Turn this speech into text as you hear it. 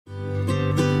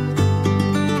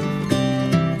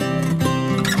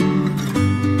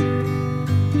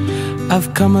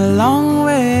I've come a long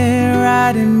way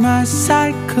riding my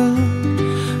cycle,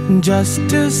 just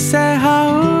to say how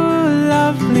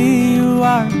lovely you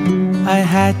are. I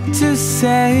had to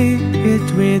say it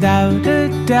without a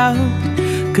doubt,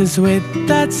 'cause with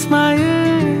that smile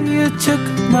you took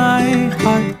my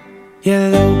heart.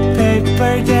 Yellow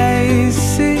paper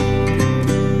daisy,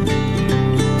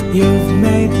 you've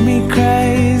made me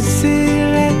crazy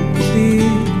lately.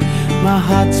 My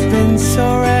heart's been so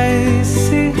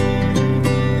racy.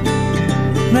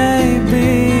 Maybe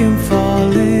I'm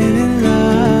falling in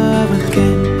love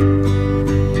again.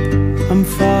 I'm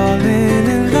falling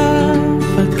in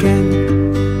love again.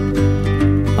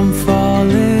 I'm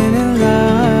falling in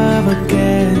love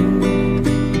again.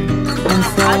 I'm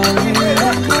falling in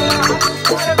love.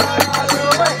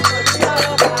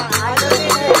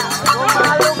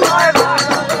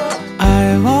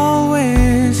 I've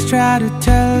always tried to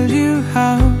tell you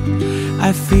how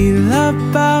I feel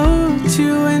about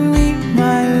you and me,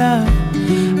 my love.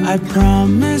 I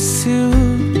promise you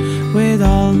with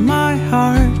all my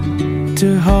heart to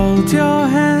hold your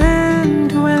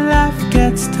hand when life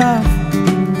gets tough.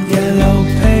 Yellow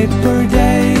paper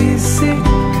daisy,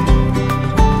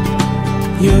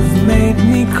 you've made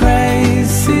me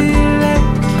crazy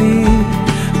lately.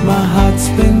 My heart's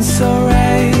been so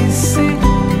racy.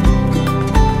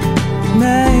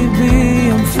 Maybe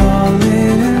I'm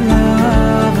falling in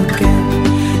love again.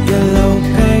 Yellow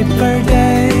paper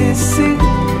daisy,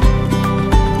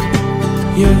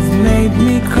 you've made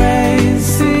me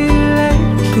crazy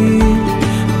lately.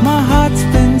 My heart's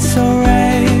been so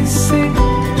racy.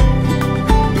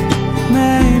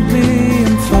 Maybe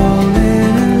I'm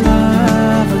falling in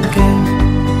love again.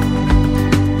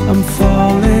 I'm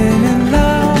falling in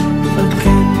love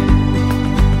again.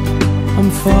 I'm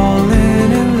falling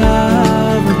in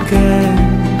love again.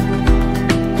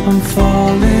 I'm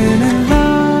falling in